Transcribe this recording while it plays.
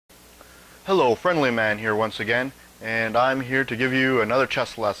Hello, Friendly Man here once again, and I'm here to give you another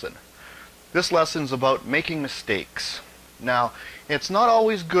chess lesson. This lesson's about making mistakes. Now, it's not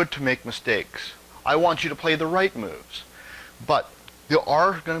always good to make mistakes. I want you to play the right moves, but there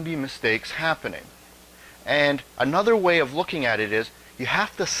are going to be mistakes happening. And another way of looking at it is you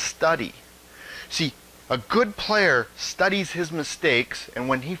have to study. See, a good player studies his mistakes, and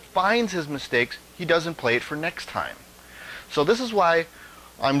when he finds his mistakes, he doesn't play it for next time. So this is why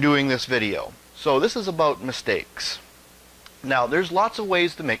I'm doing this video. So this is about mistakes. Now there's lots of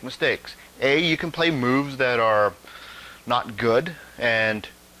ways to make mistakes. You can play moves that are not good,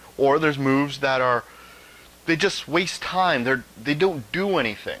 or there's moves that they just waste time. They don't do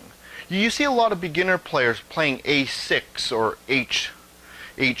anything. You see a lot of beginner players playing A6 or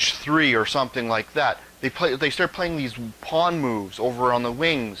H3 or something like that. They start playing these pawn moves over on the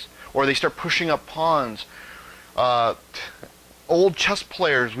wings, or they start pushing up pawns. Old chess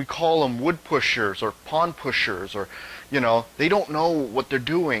players, we call them wood pushers or pawn pushers, or they don't know what they're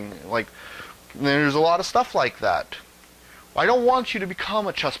doing. Like, there's a lot of stuff like that. I don't want you to become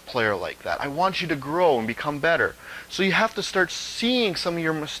a chess player like that. I want you to grow and become better. So you have to start seeing some of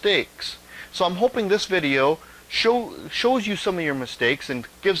your mistakes. So I'm hoping this video shows you some of your mistakes and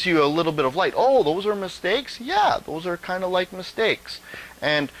gives you a little bit of light. Oh, those are mistakes? Yeah, those are kind of like mistakes.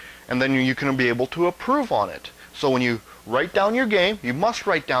 And then you can be able to improve on it. So when you write down your game, you must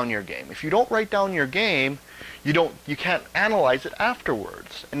write down your game. If you don't write down your game, you can't analyze it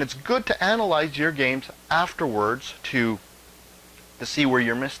afterwards. And it's good to analyze your games afterwards to see where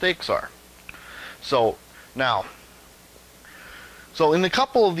your mistakes are. So now, in a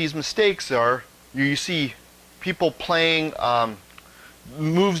couple of these mistakes you see people playing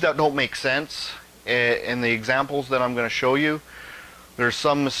moves that don't make sense. In the examples that I'm going to show you, there's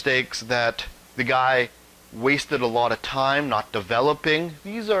some mistakes that the guy wasted a lot of time not developing.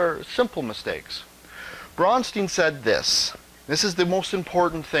 These are simple mistakes. Bronstein said this. This is the most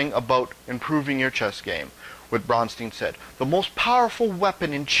important thing about improving your chess game. What Bronstein said: the most powerful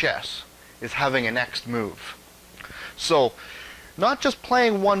weapon in chess is having a next move. So, not just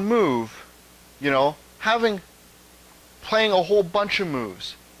playing one move, playing a whole bunch of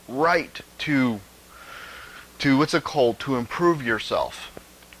moves, right, to what's it called, to improve yourself.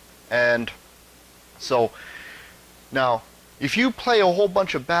 And so now, if you play a whole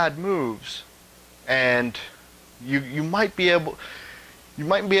bunch of bad moves, and you might be able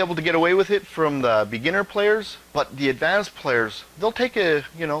to get away with it from the beginner players, but the advanced players, they'll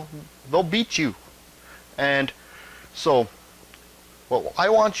they'll beat you. And so what I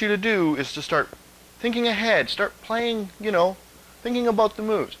want you to do is to start thinking ahead, start playing, thinking about the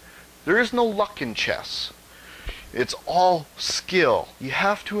moves. There is no luck in chess. It's all skill. You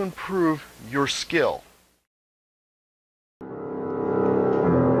have to improve your skill.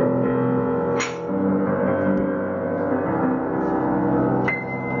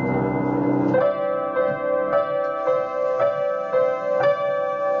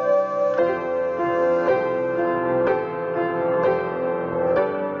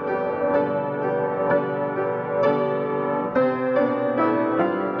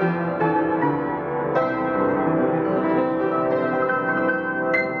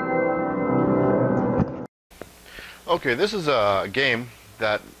 Okay, this is a game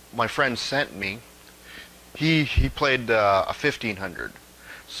that my friend sent me. He played a 1500.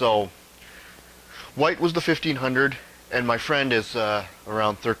 So white was the 1500, and my friend is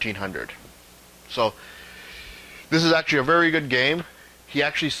around 1300. So this is actually a very good game. He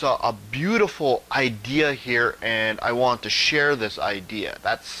actually saw a beautiful idea here, and I want to share this idea.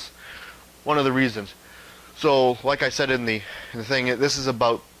 That's one of the reasons. So, like I said in the thing, this is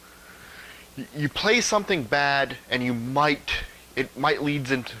about, you play something bad and it might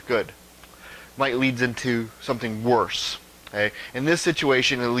leads into good. Might leads into something worse. Okay? In this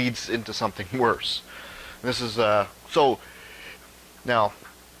situation, it leads into something worse. This is so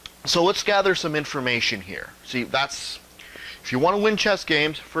let's gather some information here. See, if you want to win chess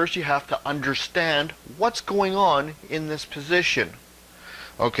games, first you have to understand what's going on in this position.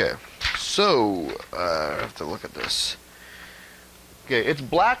 Okay, so I have to look at this. Okay, it's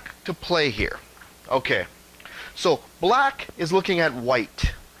black to play here. Okay, so black is looking at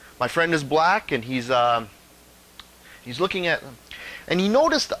white. My friend is black, and he's looking at, and he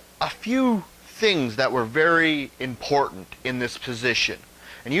noticed a few things that were very important in this position,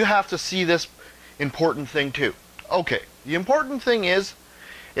 and you have to see this important thing too. Okay, the important thing is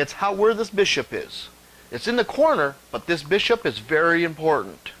where this bishop is. It's in the corner, but this bishop is very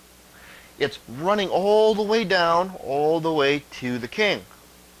important. It's running all the way down, all the way to the king.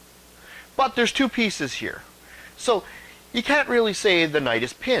 But there's two pieces here. So you can't really say the knight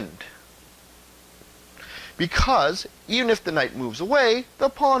is pinned. because even if the knight moves away, the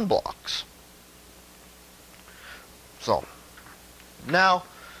pawn blocks. So, now,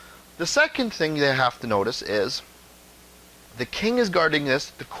 the second thing you have to notice is the king is guarding this,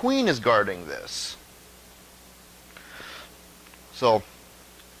 the queen is guarding this. So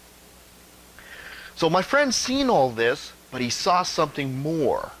my friend's seen all this, but he saw something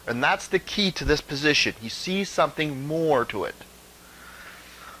more. And that's the key to this position. He sees something more to it.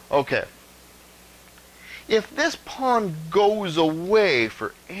 Okay. If this pawn goes away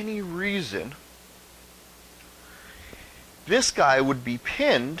for any reason, this guy would be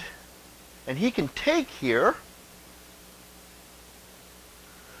pinned, and he can take here.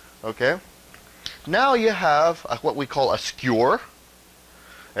 Okay. Now you have what we call a skewer.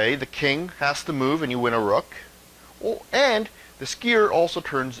 Okay, the king has to move and you win a rook. Oh, and the skewer also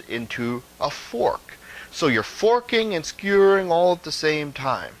turns into a fork. So you're forking and skewering all at the same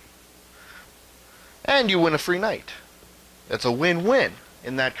time. And you win a free knight. That's a win-win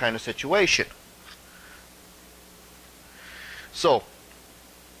in that kind of situation. So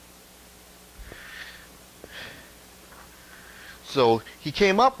he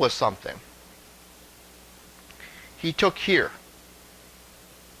came up with something. He took here.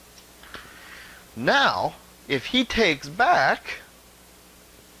 Now, if he takes back,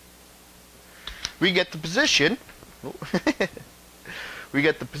 we get the position we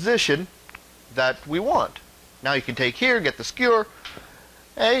get the position that we want. Now you can take here, get the skewer,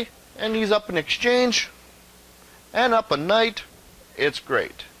 hey, and he's up in exchange, and up a knight. It's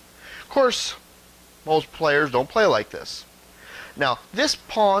great. Of course, most players don't play like this. Now, this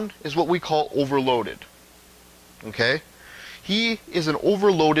pawn is what we call overloaded. Okay? He is an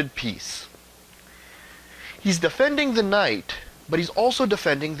overloaded piece. He's defending the knight, but he's also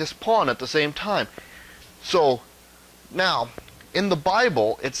defending this pawn at the same time. So, now, in the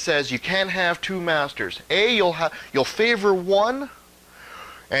Bible, it says you can't have two masters. You'll favor one,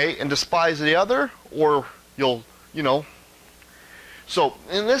 and despise the other, or you'll, So,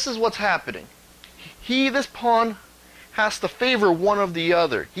 and this is what's happening. This pawn, has to favor one of the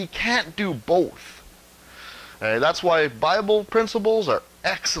other. He can't do both. That's why Bible principles are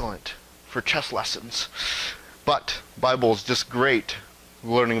excellent for chess lessons. But Bible is just great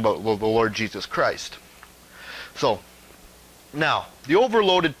learning about the Lord Jesus Christ. So, now, the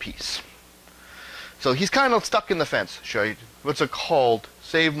overloaded piece. So he's kind of stuck in the fence. Should I, what's it called?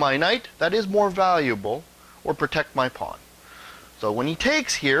 Save my knight? That is more valuable. Or protect my pawn. So when he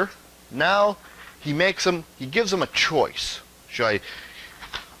takes here, now he gives him a choice. Should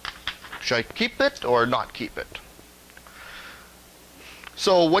I keep it or not keep it?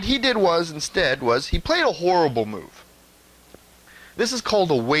 So what he did instead was he played a horrible move. This is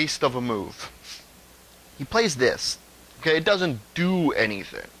called a waste of a move. He plays this. Okay, it doesn't do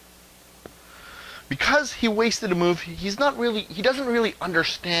anything. Because he wasted a move, he doesn't really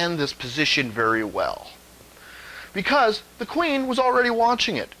understand this position very well. Because the queen was already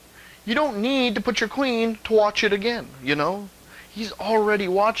watching it. You don't need to put your queen to watch it again, He's already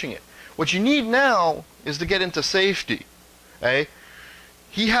watching it. What you need now is to get into safety. Okay?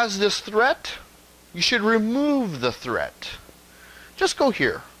 He has this threat. You should remove the threat. Just go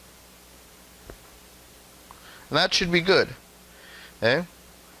here. And that should be good. Okay?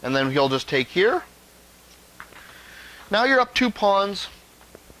 And then he'll just take here. Now you're up 2 pawns.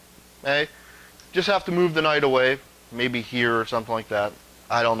 Okay? Just have to move the knight away. Maybe here or something like that.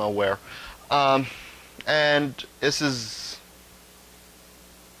 I don't know where. And this is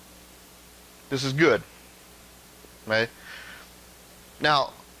good. Right?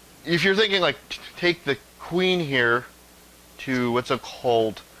 Now, if you're thinking like take the queen here to what's it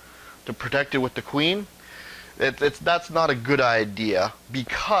called, to protect it with the queen, that's not a good idea,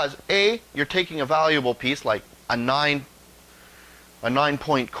 because A, you're taking a valuable piece like a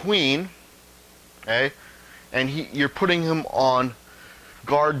 9-point queen, okay, and you're putting him on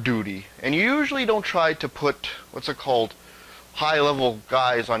guard duty, and you usually don't try to put what's it called, high-level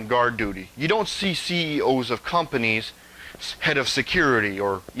guys on guard duty. You don't see CEOs of companies, head of security,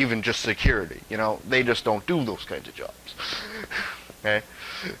 or even just security. They just don't do those kinds of jobs. Okay,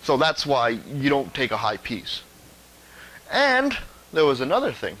 so that's why you don't take a high piece. And there was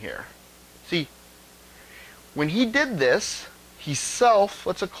another thing here. See, when he did this, he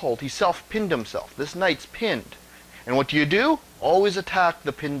self-pinned himself. This knight's pinned. And what do? Always attack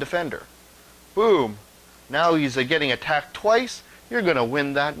the pinned defender. Boom. Now he's getting attacked twice. You're going to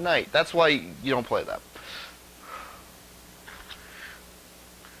win that knight. That's why you don't play that.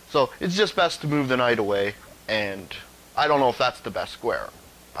 So it's just best to move the knight away, and I don't know if that's the best square.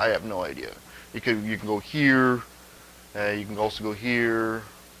 I have no idea. You can go here. You can also go here.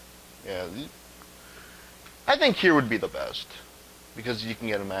 Yeah. I think here would be the best, because you can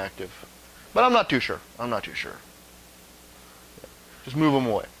get him active. But I'm not too sure. I'm not too sure. Just move him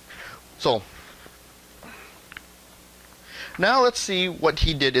away. So, now let's see what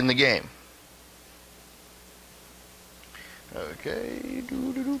he did in the game. Okay.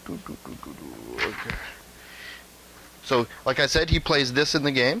 Okay. So, like I said, he plays this in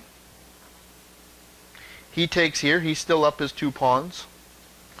the game. He takes here. He's still up his 2 pawns.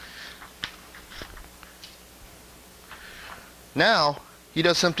 Now, he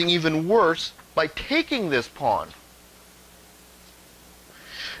does something even worse by taking this pawn.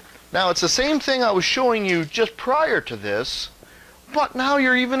 Now, it's the same thing I was showing you just prior to this, but now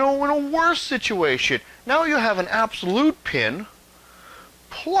you're even in a worse situation. Now you have an absolute pin,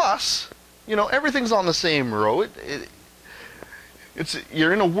 plus, you know, everything's on the same row.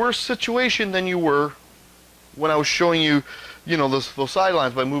 You're in a worse situation than you were when I was showing you, you know, those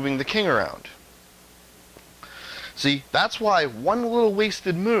sidelines by moving the king around. See, that's why one little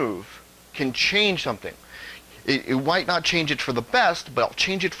wasted move can change something. It might not change it for the best, but I'll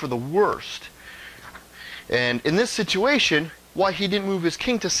change it for the worst. And in this situation, why he didn't move his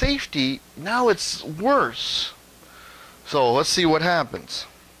king to safety, now it's worse. So let's see what happens.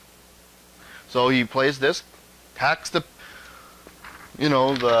 So he plays this, attacks the, you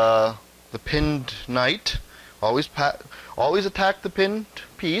know, the pinned knight. Always attack the pinned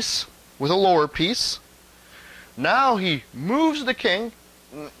piece with a lower piece. Now he moves the king.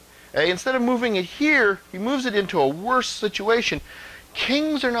 Instead of moving it here, he moves it into a worse situation.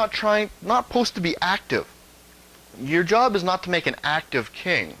 Kings are not supposed to be active. Your job is not to make an active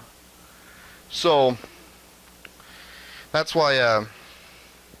king. So that's why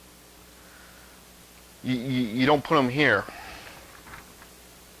you don't put him here.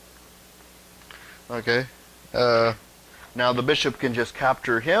 Okay. Now the bishop can just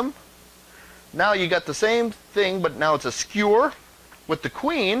capture him. Now you got the same thing, but now it's a skewer with the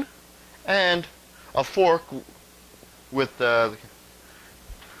queen and a fork with the...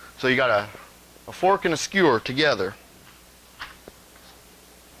 So you got a fork and a skewer together.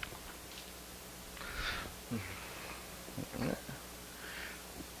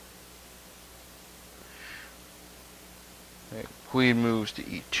 Queen moves to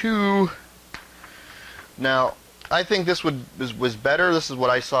e2. Now, I think this was better. This is what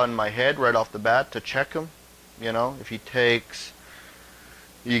I saw in my head right off the bat to check him. You know, if he takes,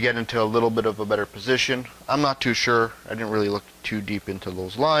 you get into a little bit of a better position. I'm not too sure. I didn't really look too deep into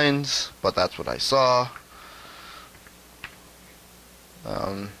those lines, but that's what I saw.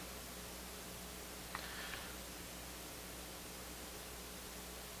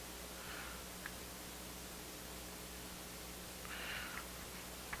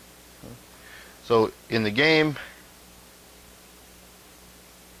 So in the game,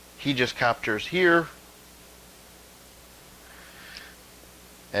 he just captures here,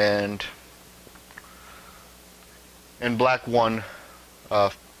 and black won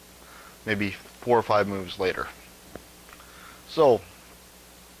maybe 4 or 5 moves later. So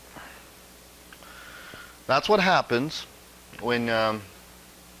that's what happens when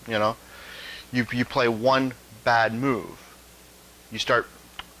you know, you play one bad move. You start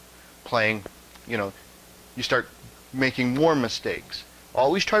playing, you know, you start making more mistakes.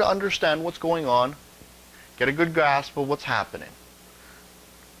 Always try to understand what's going on, get a good grasp of what's happening.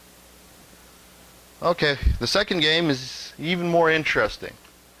 Okay, the second game is even more interesting.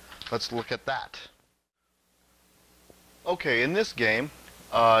 Let's look at that. Okay, in this game,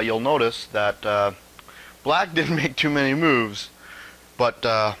 you'll notice that black didn't make too many moves, but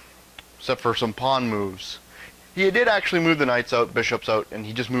except for some pawn moves. He did actually move the knights out, bishops out, and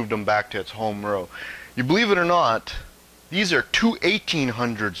he just moved them back to its home row. You believe it or not, these are two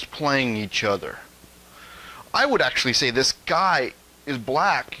 1800s playing each other. I would actually say this guy is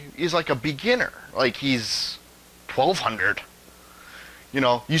black. He's like a beginner. Like he's 1200. You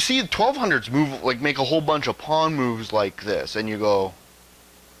know, you see 1200s move, like make a whole bunch of pawn moves like this, and you go,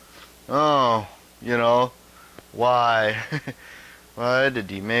 oh, you know, why? Why did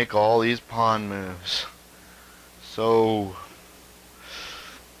he make all these pawn moves? So,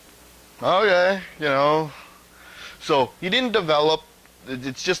 okay, you know, so he didn't develop.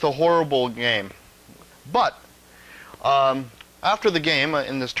 It's just a horrible game. But after the game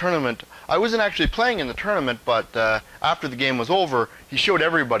in this tournament, I wasn't actually playing in the tournament, but after the game was over, he showed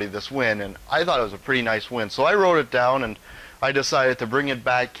everybody this win, and I thought it was a pretty nice win. So I wrote it down, and I decided to bring it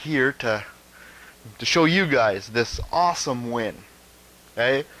back here to show you guys this awesome win.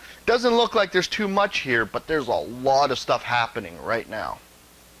 Okay? Doesn't look like there's too much here, but there's a lot of stuff happening right now.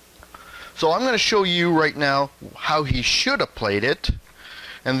 So I'm going to show you right now how he should have played it.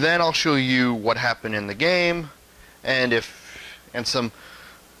 and then I'll show you what happened in the game, and some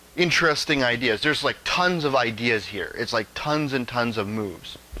interesting ideas. There's like tons of ideas here. It's like tons and tons of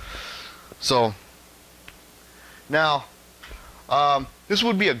moves. So now this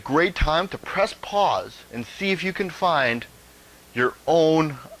would be a great time to press pause and see if you can find your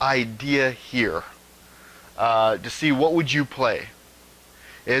own idea here, to see what would you play.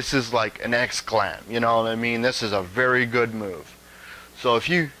 This is like an exclam, you know what I mean? This is a very good move. So if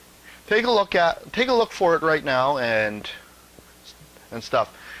you take a look for it right now and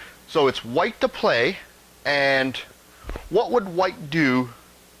stuff. So it's white to play, and what would white do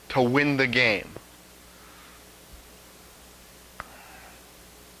to win the game?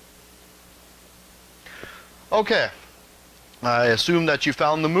 Okay, I assume that you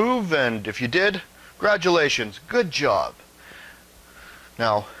found the move, and if you did, congratulations, good job.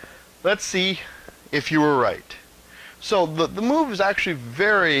 Now, let's see if you were right. So the move is actually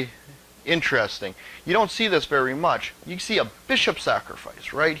very interesting. You don't see this very much. You see a bishop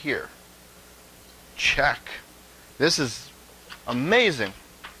sacrifice right here. Check. This is amazing.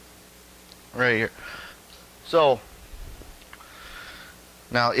 Right here. So,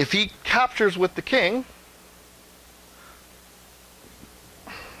 now if he captures with the king,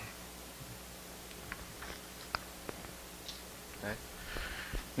 okay,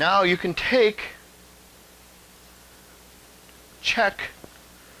 now you can take check.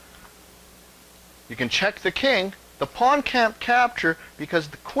 You can check the king. The pawn can't capture because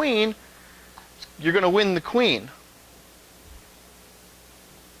the queen, you're going to win the queen.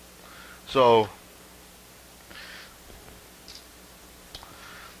 So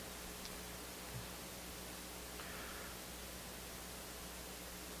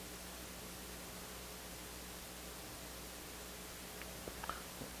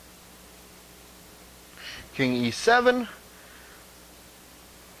king e7.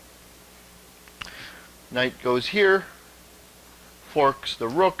 Knight goes here, forks the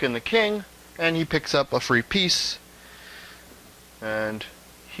rook and the king, and he picks up a free piece. And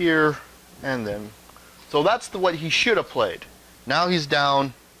here, and then. So that's what he should have played. Now he's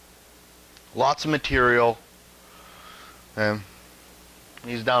down. Lots of material. And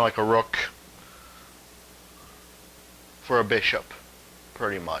he's down like a rook for a bishop,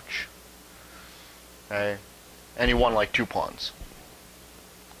 pretty much. Okay? And he won like 2 pawns.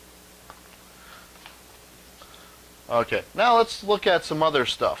 Okay, now let's look at some other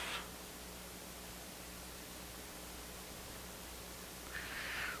stuff.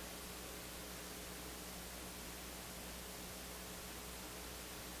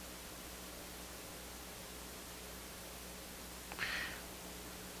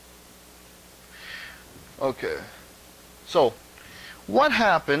 Okay, so what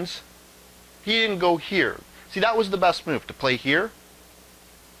happens? He didn't go here. See, that was the best move, to play here.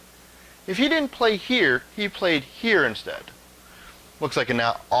 If he didn't play here, he played here instead. Looks like an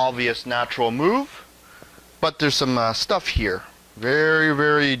obvious natural move, but there's some stuff here. Very,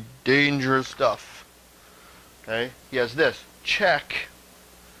 very dangerous stuff. Okay, he has this. Check.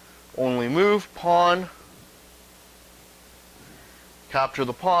 Only move, pawn. Capture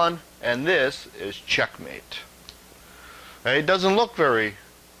the pawn, and this is checkmate. Okay, it doesn't look very...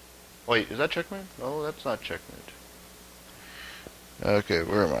 Wait, is that checkmate? No, that's not checkmate. Okay,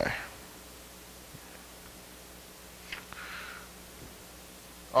 where am I?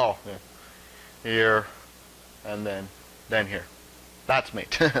 Oh, yeah. Here, and then here. That's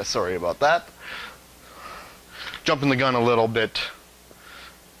mate. Sorry about that. Jumping the gun a little bit.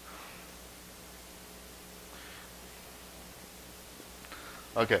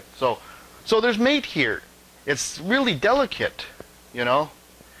 Okay, so there's mate here. It's really delicate, you know.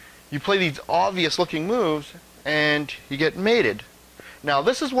 You play these obvious looking moves, and you get mated. Now,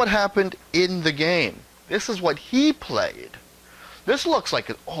 this is what happened in the game. This is what he played. This looks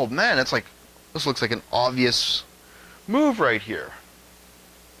like, oh man, this looks like an obvious move right here.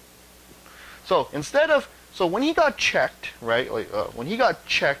 So when he got checked, right, when he got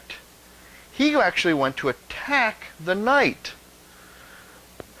checked, he actually went to attack the knight.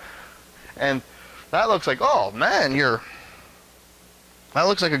 And that looks like, oh man, that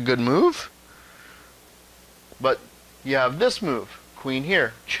looks like a good move. But you have this move, queen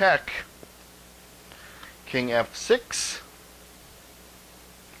here, check, king f6.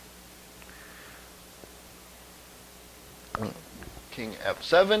 King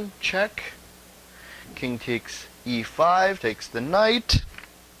f7, check. King takes e5, takes the knight.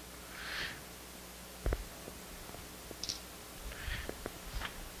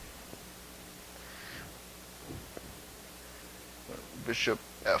 Bishop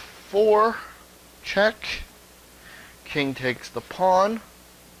f4, check. King takes the pawn.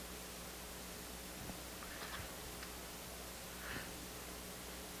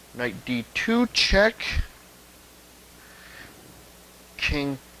 Knight d2 check.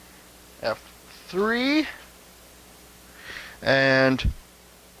 King f3. And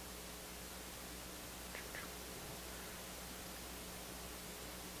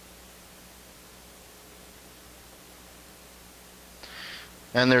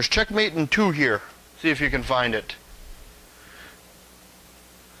there's checkmate in 2 here. See if you can find it.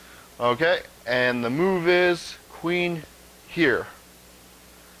 Okay, and the move is queen here.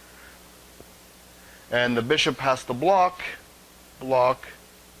 And the bishop has to block. Block.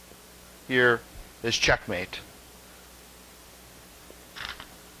 Here is checkmate.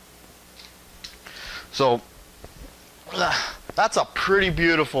 So that's a pretty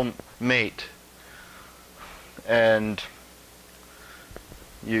beautiful mate. And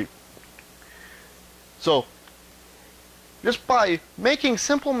so just by making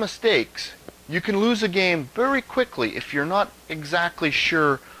simple mistakes, you can lose a game very quickly if you're not exactly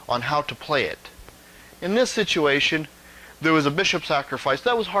sure on how to play it. In this situation, there was a bishop sacrifice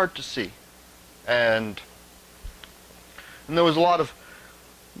that was hard to see, and there was a lot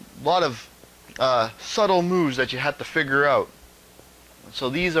of subtle moves that you had to figure out. So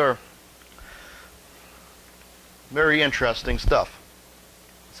these are very interesting stuff.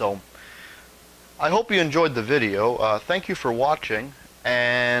 So I hope you enjoyed the video. Thank you for watching,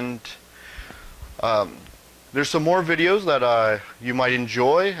 and there's some more videos that you might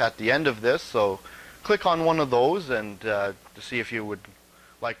enjoy at the end of this, so click on one of those and to see if you would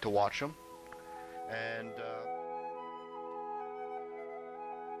like to watch them. And